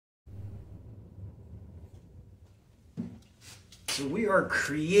So we are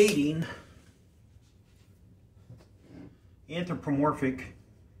creating anthropomorphic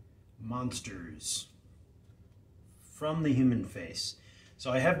monsters from the human face.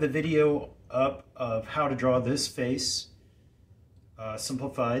 So I have the video up of how to draw this face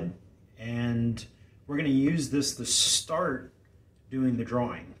simplified, and we're going to use this to start doing the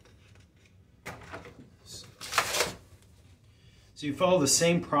drawing. So you follow the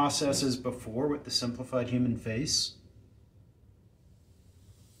same process as before with the simplified human face.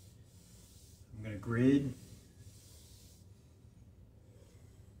 I'm going to grid.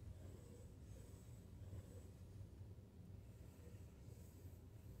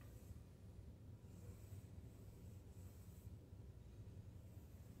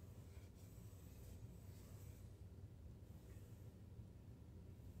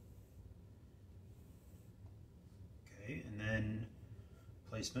 Okay, and then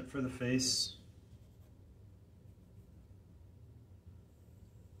placement for the face.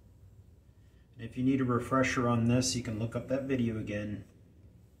 And if you need a refresher on this, you can look up that video again.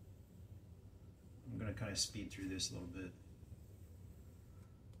 I'm going to kind of speed through this a little bit.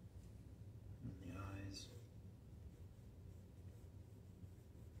 And the eyes.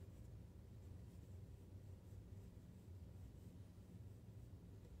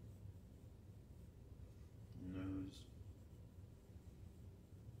 Nose.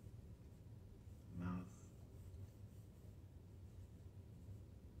 Mouth.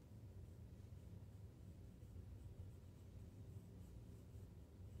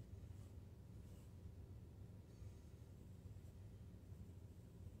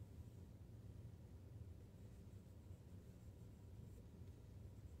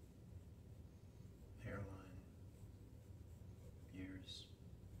 Hairline. Ears.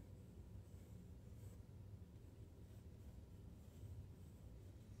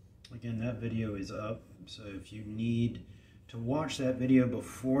 Again, that video is up, so if you need to watch that video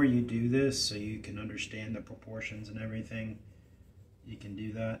before you do this so you can understand the proportions and everything, you can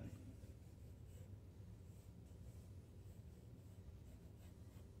do that.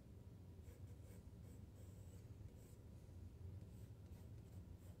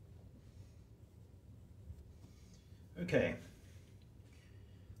 Okay,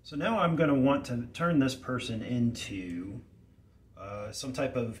 so now I'm going to want to turn this person into some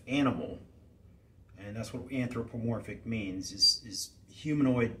type of animal, and that's what anthropomorphic means, is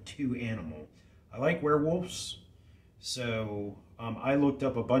humanoid to animal. I like werewolves, so I looked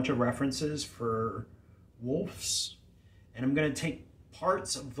up a bunch of references for wolves, and I'm going to take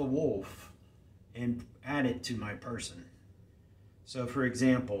parts of the wolf and add it to my person. So for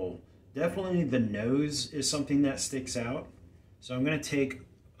example, definitely the nose is something that sticks out. So I'm going to take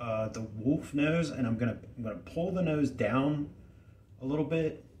the wolf nose, and I'm going to pull the nose down a little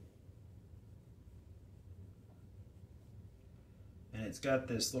bit. And it's got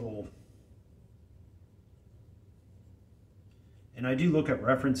this little, and I do look at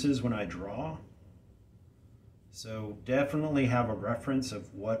references when I draw. So definitely have a reference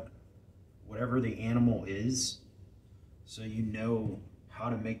of whatever the animal is, so you know how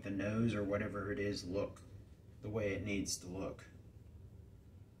to make the nose or whatever it is look the way it needs to look.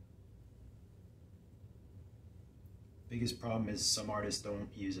 Biggest problem is some artists don't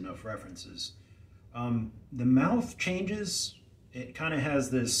use enough references. The mouth changes. It kind of has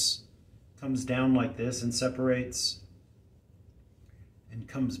this, comes down like this and separates and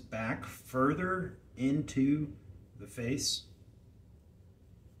comes back further into the face.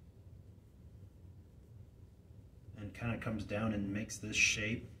 And kind of comes down and makes this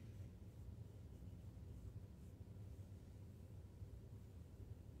shape.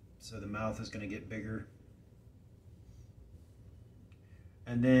 So the mouth is going to get bigger.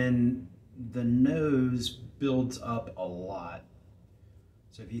 And then the nose builds up a lot.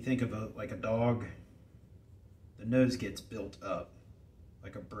 So if you think of like a dog, the nose gets built up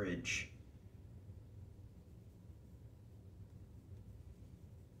like a bridge.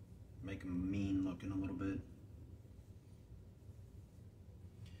 Make them mean looking a little bit.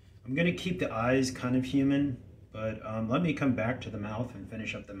 I'm going to keep the eyes kind of human, but let me come back to the mouth and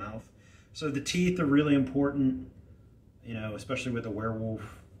finish up the mouth. So the teeth are really important, you know, especially with a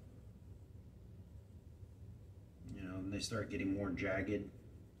werewolf. You know, they start getting more jagged.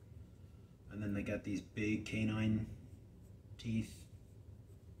 And then they got these big canine teeth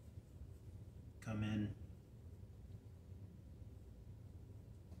come in.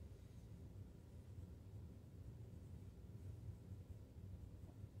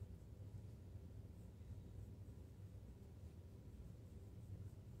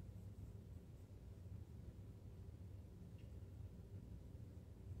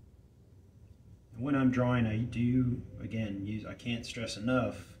 when I'm drawing, I do, again, I can't stress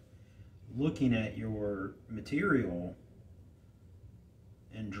enough, looking at your material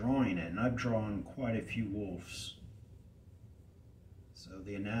and drawing it. And I've drawn quite a few wolves. So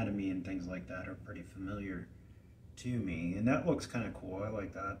the anatomy and things like that are pretty familiar to me. And that looks kind of cool. I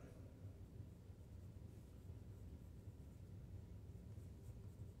like that.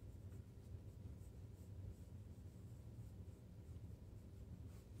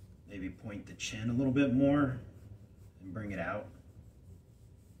 Maybe point the chin a little bit more and bring it out.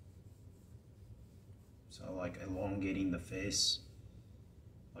 So like elongating the face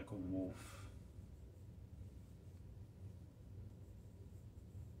like a wolf.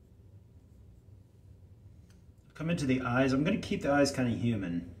 Come into the eyes. I'm going to keep the eyes kind of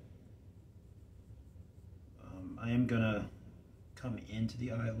human. I am going to come into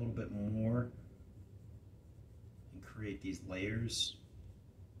the eye a little bit more and create these layers.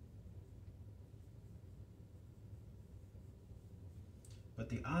 But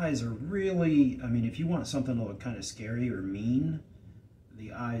the eyes are really, I mean, if you want something to look kind of scary or mean,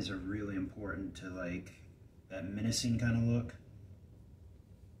 the eyes are really important to like that menacing kind of look.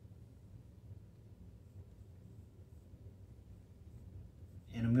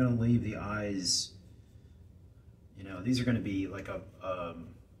 And I'm going to leave the eyes, you know, these are going to be like a,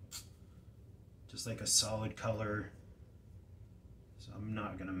 just like a solid color. So I'm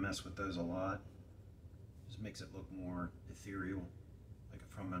not going to mess with those a lot. Just makes it look more ethereal, like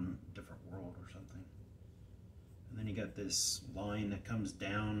from a different world or something. And then you got this line that comes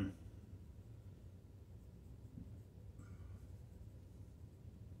down.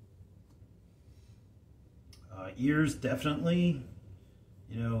 Ears, definitely.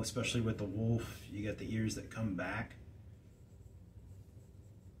 You know, especially with the wolf, you got the ears that come back.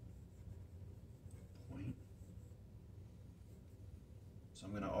 Point. So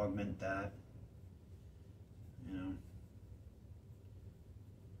I'm going to augment that. You know.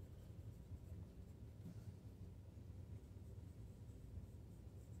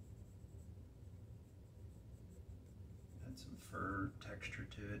 Add some fur texture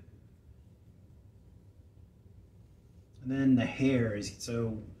to it. And then the hair is,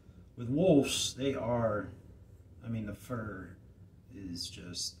 so with wolves, they are, I mean, the fur is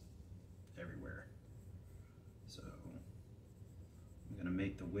just everywhere. So I'm going to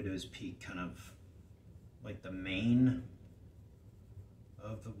make the widow's peak kind of like the mane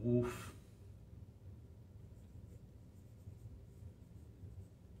of the wolf.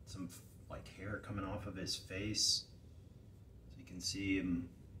 Some like hair coming off of his face. So you can see him,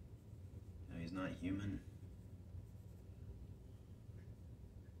 you know, he's not human.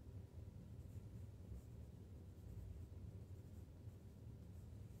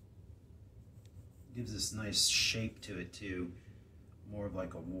 Gives this nice shape to it too, more of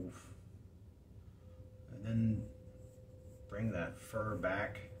like a wolf. And then bring that fur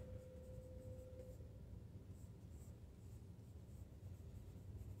back.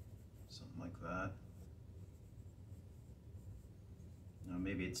 Something like that. Now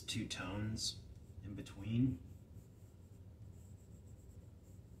maybe it's two tones in between.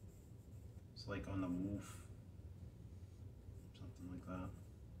 It's like on the wolf, something like that.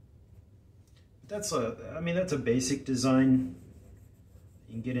 That's a basic design.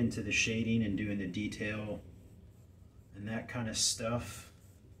 You can get into the shading and doing the detail and that kind of stuff.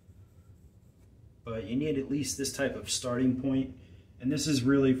 But you need at least this type of starting point. And this is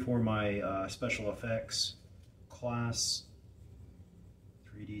really for my special effects class,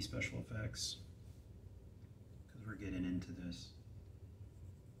 3D special effects, because we're getting into this.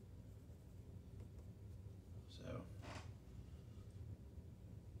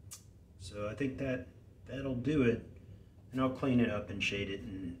 So I think that'll do it, and I'll clean it up and shade it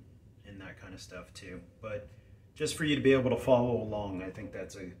and that kind of stuff too. But just for you to be able to follow along, I think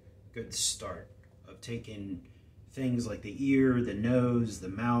that's a good start of taking things like the ear, the nose, the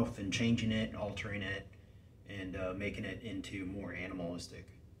mouth, and changing it, altering it, and making it into more animalistic.